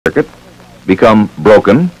circuit become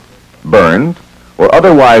broken, burned, or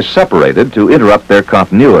otherwise separated to interrupt their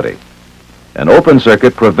continuity. An open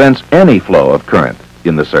circuit prevents any flow of current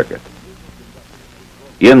in the circuit.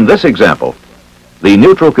 In this example, the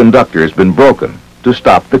neutral conductor has been broken to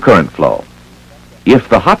stop the current flow. If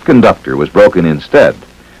the hot conductor was broken instead,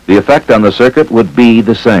 the effect on the circuit would be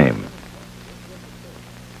the same.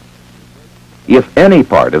 If any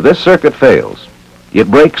part of this circuit fails, it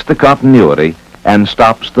breaks the continuity and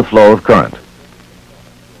stops the flow of current.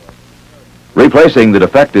 Replacing the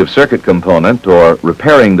defective circuit component or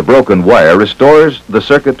repairing the broken wire restores the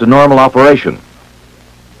circuit to normal operation.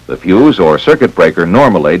 The fuse or circuit breaker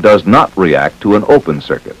normally does not react to an open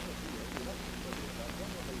circuit.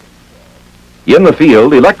 In the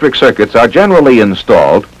field, electric circuits are generally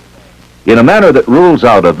installed in a manner that rules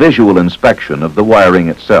out a visual inspection of the wiring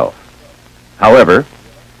itself. However,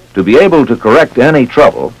 to be able to correct any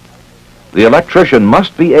trouble, the electrician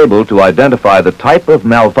must be able to identify the type of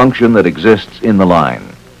malfunction that exists in the line.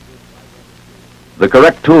 The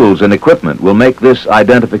correct tools and equipment will make this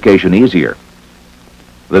identification easier.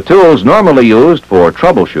 The tools normally used for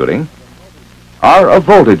troubleshooting are a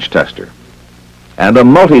voltage tester and a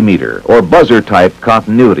multimeter or buzzer type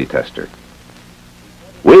continuity tester.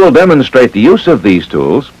 We will demonstrate the use of these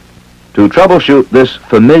tools to troubleshoot this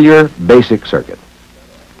familiar basic circuit.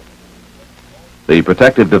 The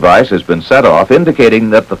protective device has been set off, indicating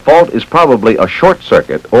that the fault is probably a short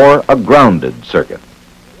circuit or a grounded circuit.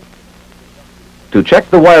 To check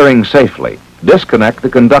the wiring safely, disconnect the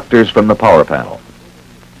conductors from the power panel.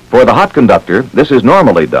 For the hot conductor, this is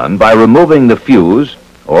normally done by removing the fuse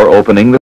or opening the